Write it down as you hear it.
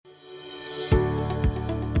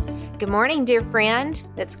Good morning, dear friend.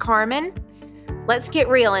 It's Carmen. Let's get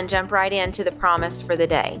real and jump right into the promise for the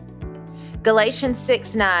day. Galatians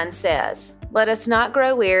 6:9 says, "Let us not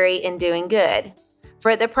grow weary in doing good, for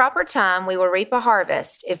at the proper time we will reap a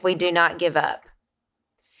harvest if we do not give up."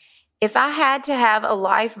 If I had to have a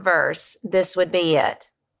life verse, this would be it.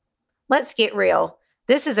 Let's get real.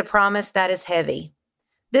 This is a promise that is heavy.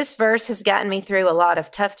 This verse has gotten me through a lot of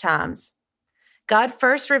tough times. God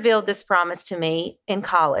first revealed this promise to me in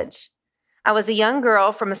college. I was a young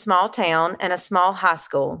girl from a small town and a small high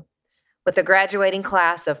school with a graduating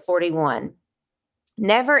class of 41.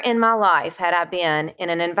 Never in my life had I been in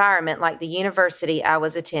an environment like the university I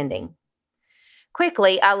was attending.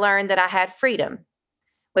 Quickly, I learned that I had freedom.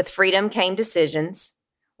 With freedom came decisions.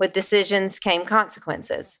 With decisions came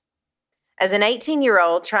consequences. As an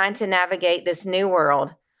 18-year-old trying to navigate this new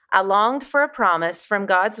world, I longed for a promise from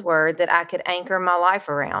God's word that I could anchor my life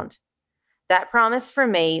around. That promise for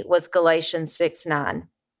me was Galatians 6:9.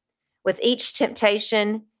 With each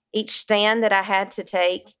temptation, each stand that I had to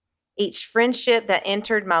take, each friendship that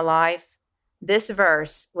entered my life, this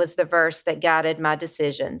verse was the verse that guided my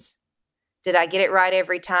decisions. Did I get it right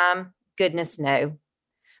every time? Goodness, no.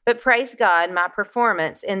 But praise God, my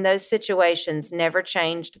performance in those situations never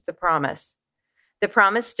changed the promise. The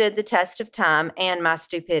promise stood the test of time and my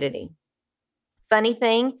stupidity. Funny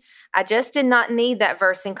thing, I just did not need that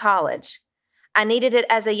verse in college. I needed it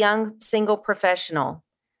as a young single professional.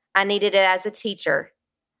 I needed it as a teacher.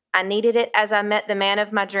 I needed it as I met the man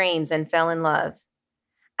of my dreams and fell in love.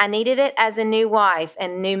 I needed it as a new wife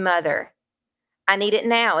and new mother. I need it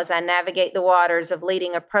now as I navigate the waters of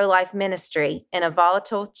leading a pro-life ministry in a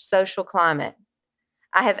volatile social climate.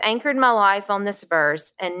 I have anchored my life on this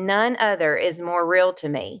verse, and none other is more real to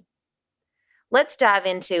me. Let's dive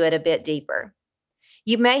into it a bit deeper.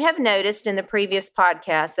 You may have noticed in the previous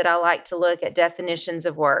podcast that I like to look at definitions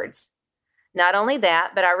of words. Not only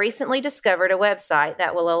that, but I recently discovered a website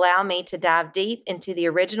that will allow me to dive deep into the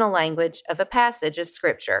original language of a passage of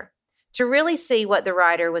Scripture to really see what the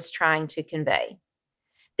writer was trying to convey.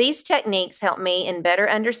 These techniques help me in better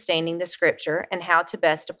understanding the Scripture and how to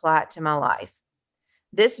best apply it to my life.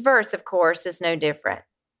 This verse, of course, is no different.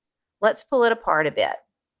 Let's pull it apart a bit.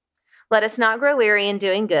 Let us not grow weary in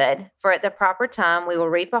doing good, for at the proper time we will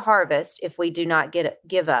reap a harvest if we do not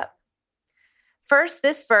give up. First,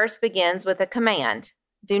 this verse begins with a command: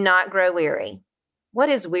 do not grow weary. What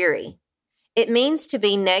is weary? It means to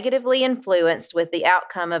be negatively influenced with the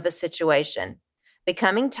outcome of a situation,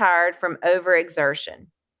 becoming tired from overexertion.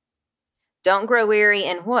 Don't grow weary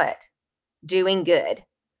in what? Doing good.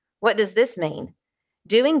 What does this mean?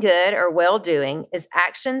 Doing good or well-doing is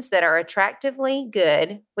actions that are attractively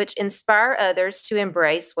good, which inspire others to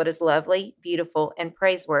embrace what is lovely, beautiful, and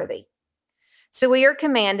praiseworthy. So we are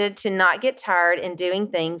commanded to not get tired in doing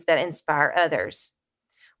things that inspire others.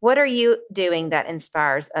 What are you doing that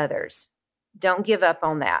inspires others? Don't give up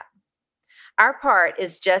on that. Our part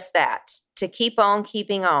is just that, to keep on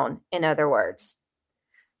keeping on, in other words.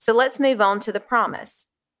 So let's move on to the promise.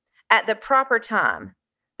 At the proper time.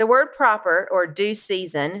 The word proper or due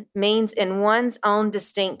season means in one's own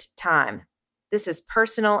distinct time. This is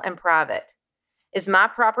personal and private. Is my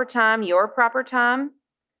proper time your proper time?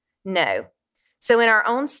 No. So in our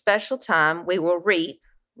own special time, we will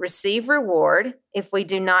receive reward if we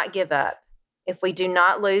do not give up, if we do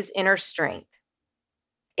not lose inner strength.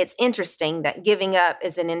 It's interesting that giving up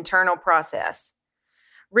is an internal process.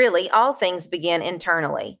 Really, all things begin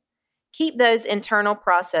internally. Keep those internal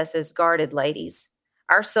processes guarded, ladies.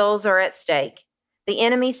 Our souls are at stake. The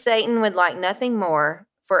enemy, Satan, would like nothing more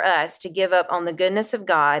for us to give up on the goodness of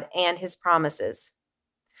God and his promises.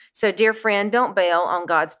 So, dear friend, don't bail on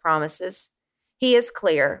God's promises. He is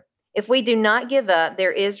clear. If we do not give up,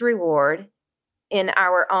 there is reward in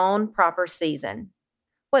our own proper season.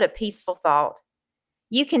 What a peaceful thought.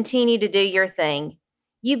 You continue to do your thing.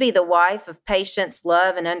 You be the wife of patience,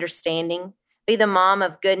 love, and understanding. Be the mom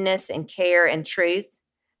of goodness and care and truth.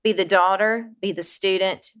 Be the daughter, be the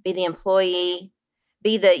student, be the employee,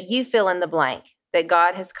 be the you fill in the blank that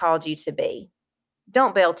God has called you to be.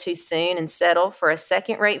 Don't bail too soon and settle for a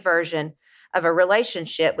second-rate version of a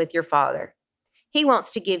relationship with your Father. He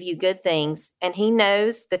wants to give you good things, and he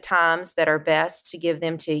knows the times that are best to give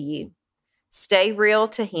them to you. Stay real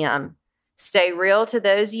to him. Stay real to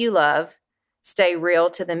those you love. Stay real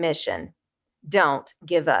to the mission. Don't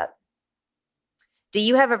give up. Do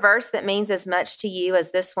you have a verse that means as much to you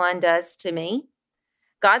as this one does to me?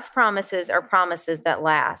 God's promises are promises that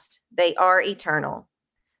last. They are eternal.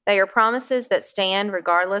 They are promises that stand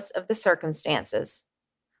regardless of the circumstances.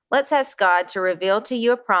 Let's ask God to reveal to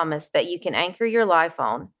you a promise that you can anchor your life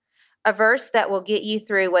on, a verse that will get you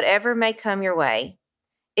through whatever may come your way.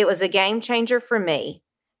 It was a game changer for me,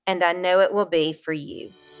 and I know it will be for you.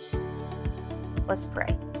 Let's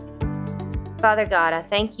pray. Father God, I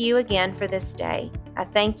thank you again for this day. I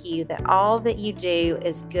thank you that all that you do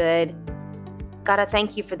is good. God, I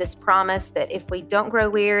thank you for this promise that if we don't grow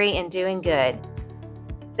weary in doing good,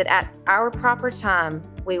 that at our proper time,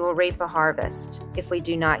 we will reap a harvest if we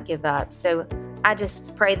do not give up. So I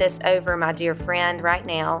just pray this over my dear friend right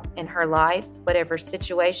now in her life, whatever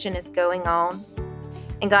situation is going on.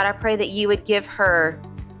 And God, I pray that you would give her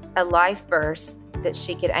a life verse that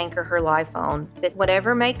she could anchor her life on, that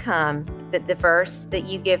whatever may come, that the verse that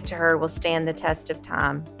you give to her will stand the test of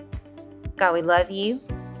time. God, we love you.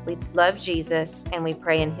 We love Jesus, and we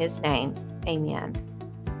pray in his name. Amen.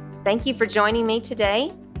 Thank you for joining me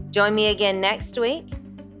today. Join me again next week,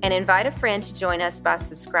 and invite a friend to join us by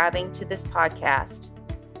subscribing to this podcast.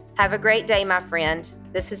 Have a great day, my friend.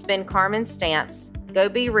 This has been Carmen Stamps. Go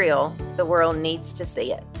be real. The world needs to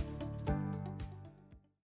see it.